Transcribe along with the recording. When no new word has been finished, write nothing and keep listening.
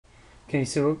Okay,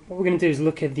 so what we're going to do is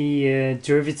look at the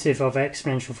derivative of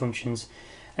exponential functions,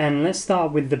 and let's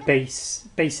start with the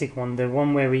basic one, the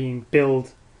one where we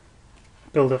build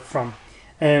up from.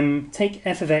 Take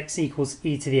f of x equals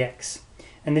e to the x,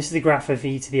 and this is the graph of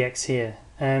e to the x here.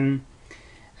 And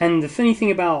the funny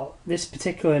thing about this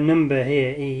particular number here,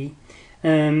 e,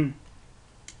 the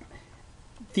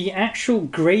actual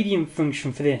gradient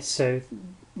function for this, so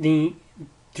the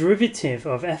derivative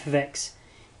of f of x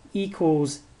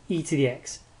equals e to the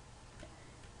x,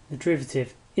 the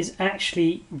derivative is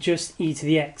actually just e to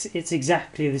the x. It's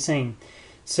exactly the same.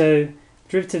 So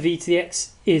derivative of e to the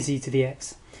x is e to the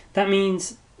x. That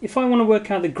means if I want to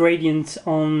work out the gradient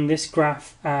on this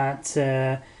graph at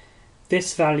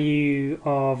this value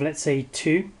of, let's say,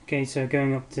 2, okay, so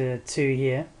going up to 2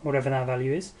 here, whatever that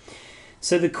value is,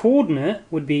 so the coordinate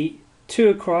would be 2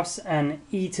 across and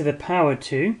e to the power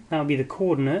 2, that would be the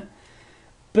coordinate,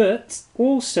 but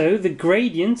also the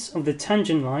gradient of the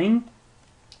tangent line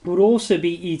would also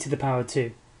be e to the power 2.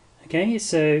 Okay,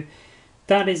 so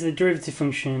that is the derivative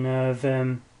function of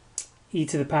e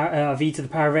to the power of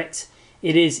x.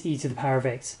 It is e to the power of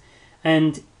x,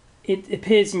 and it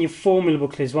appears in your formula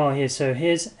booklet as well here. So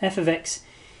here's f of x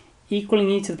equaling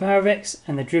e to the power of x,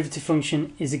 and the derivative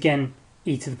function is again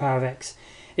e to the power of x.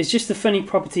 It's just a funny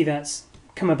property that's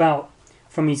come about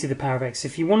from e to the power of x.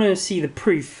 If you want to see the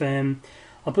proof,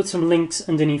 I'll put some links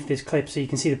underneath this clip so you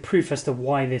can see the proof as to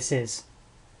why this is.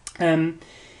 Anyway,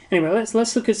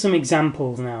 let's look at some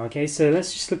examples now. Okay, so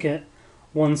let's just look at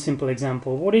one simple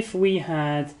example. What if we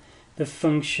had the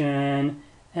function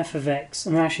f of x,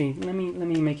 and actually let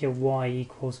me make it y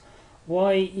equals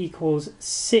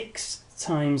 6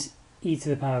 times e to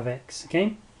the power of x.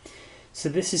 Okay, so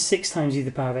this is 6 times e to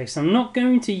the power of x. I'm not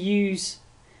going to use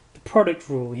the product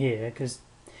rule here, because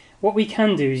what we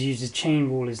can do is use the chain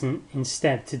rule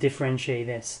instead to differentiate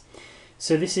this.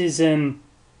 So this is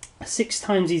 6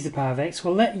 times e to the power of x.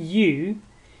 Well, let u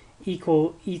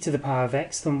equal e to the power of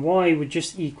x, then y would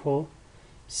just equal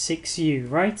 6u,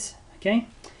 right? Okay,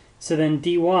 so then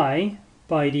dy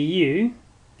by du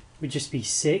would just be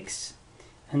 6,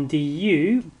 and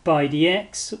du by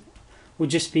dx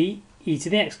would just be e to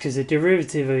the x, because the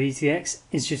derivative of e to the x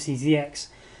is just e to the x.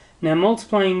 Now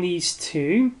multiplying these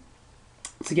two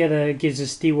together gives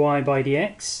us dy by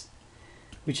dx,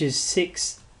 which is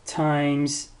 6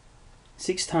 times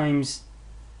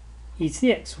e to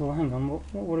the x. Well, hang on,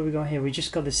 what have we got here? We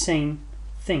just got the same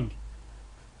thing.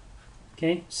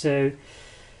 Okay, so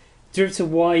derivative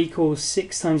of y equals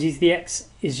 6 times e to the x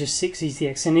is just 6 e to the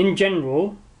x. And in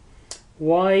general,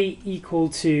 y equal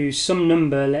to some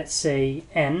number, let's say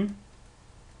n,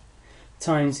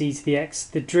 times e to the x,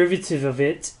 the derivative of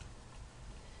it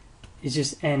is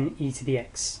just n e to the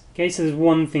x. Okay, so there's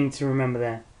one thing to remember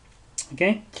there.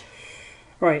 Okay,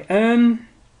 right.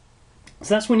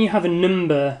 So that's when you have a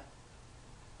number.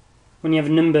 When you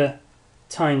have a number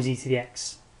times e to the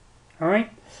x. All right.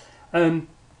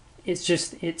 It's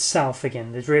just itself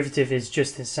again. The derivative is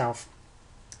just itself.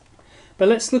 But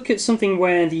let's look at something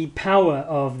where the power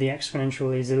of the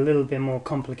exponential is a little bit more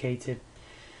complicated.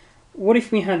 What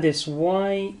if we had this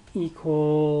y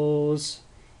equals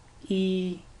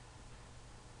e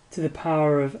to the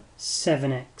power of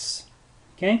 7x?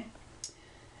 Okay.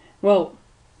 Well,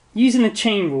 using the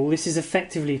chain rule, this is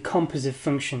effectively a composite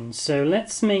function. So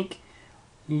let's make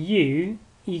u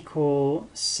equal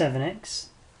 7x.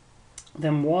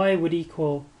 Then y would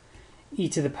equal e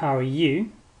to the power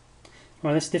u.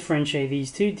 Well, let's differentiate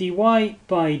these two. dy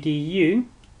by du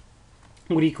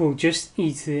would equal just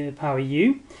e to the power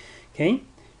u. Okay.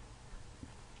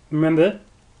 Remember,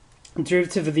 the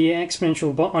derivative of the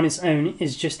exponential on its own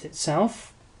is just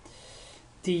itself.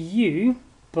 Du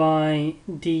by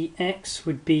dx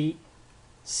would be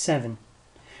 7.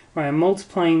 Right, I'm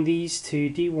multiplying these two,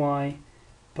 dy by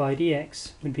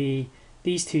dx would be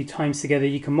these two times together.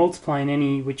 You can multiply in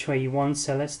any which way you want,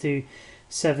 so let's do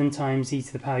 7 times e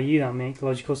to the power u. That makes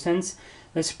logical sense.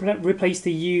 Let's replace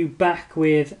the u back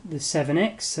with the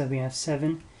 7x, so we have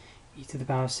 7 e to the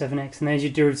power of 7x, and there's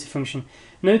your derivative function.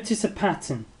 Notice a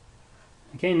pattern.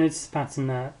 Okay, notice the pattern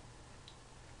that,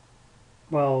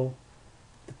 well,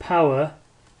 the power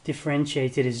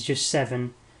differentiated is just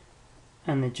 7,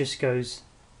 and it just goes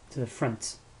to the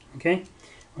front. Okay,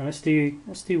 well, let's do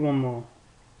one more.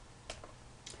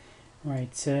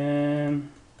 Right,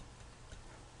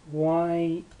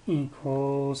 y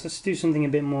equals, let's do something a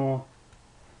bit more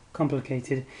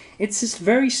complicated. It's just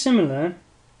very similar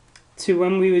to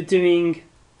when we were doing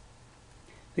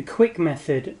the quick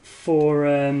method for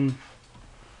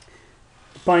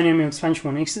binomial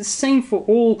expansion one. It's the same for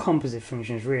all composite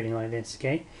functions really like this.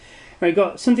 Okay, Right,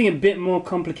 got something a bit more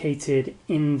complicated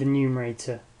in the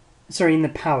numerator. Sorry, in the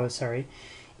power, sorry.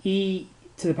 E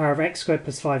to the power of x squared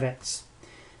plus 5x.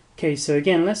 Okay, so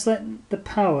again, let's let the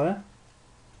power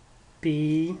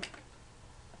be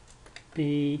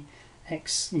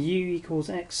x, u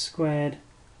equals x squared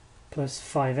plus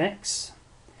 5x.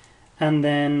 And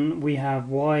then we have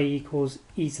y equals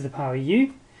e to the power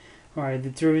u. Alright,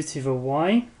 the derivative of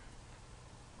y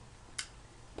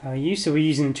power u, so we're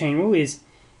using the chain rule, is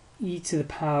e to the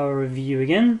power of u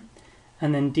again,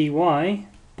 and then dy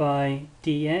by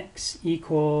dx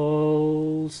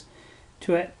equals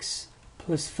 2x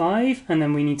plus 5, and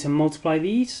then we need to multiply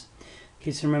these.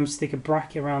 Okay, so remember to stick a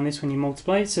bracket around this when you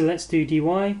multiply it. So let's do dy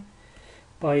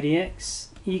by dx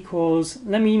equals,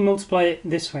 let me multiply it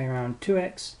this way around,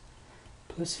 2x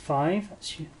plus 5,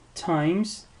 that's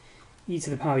times e to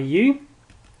the power u.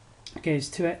 Okay, it's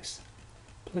 2x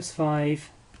plus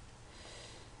 5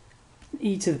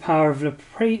 e to the power of,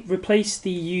 replace the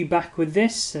u back with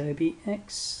this, so it'd be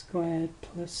x squared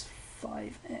plus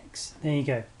 5x. There you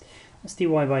go. That's dy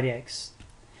by dx.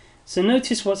 So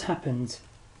notice what's happened.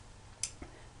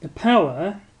 The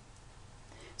power,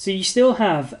 so you still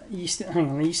have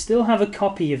a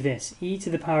copy of this. E to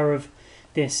the power of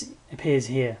this appears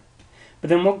here. But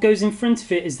then what goes in front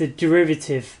of it is the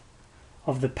derivative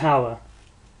of the power,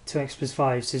 2x plus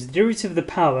 5. So it's the derivative of the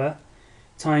power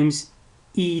times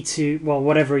e to, well,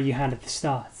 whatever you had at the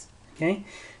start. Okay,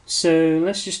 so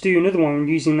let's just do another one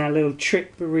using that little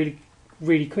trick, but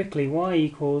really quickly. Y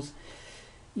equals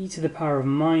e to the power of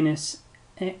minus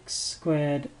x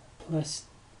squared plus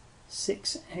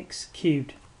 6x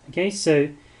cubed. Okay, so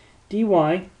dy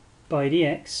by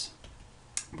dx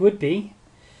would be,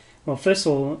 well, first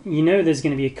of all, you know there's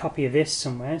going to be a copy of this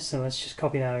somewhere, so let's just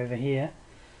copy that over here.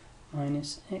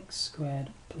 Minus x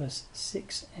squared plus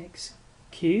 6x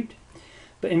cubed.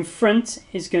 But in front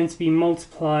is going to be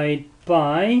multiplied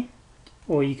by,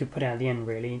 or you could put it at the end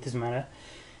really, it doesn't matter,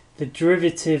 the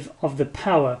derivative of the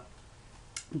power.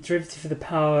 The derivative of the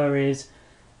power is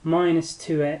minus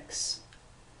 2x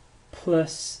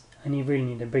plus, and you really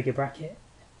need a bigger bracket,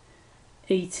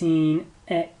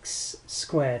 18x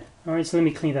squared. Alright, so let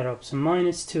me clean that up. So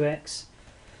minus 2x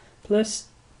plus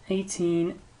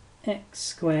 18x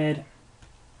squared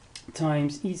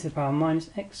times e to the power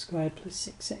minus x squared plus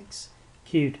 6x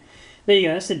cubed. There you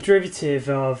go, that's the derivative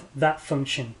of that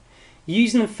function.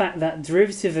 Using the fact that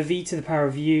derivative of e to the power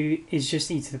of u is just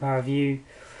e to the power of u,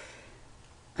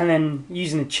 and then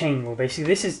using the chain rule, basically.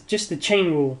 This is just the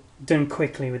chain rule done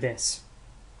quickly with this.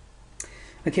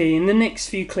 Okay, in the next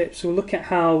few clips we'll look at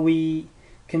how we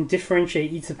can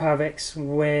differentiate e to the power of x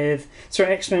with,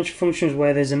 exponential functions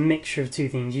where there's a mixture of two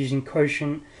things, using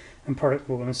quotient and product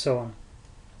rule and so on.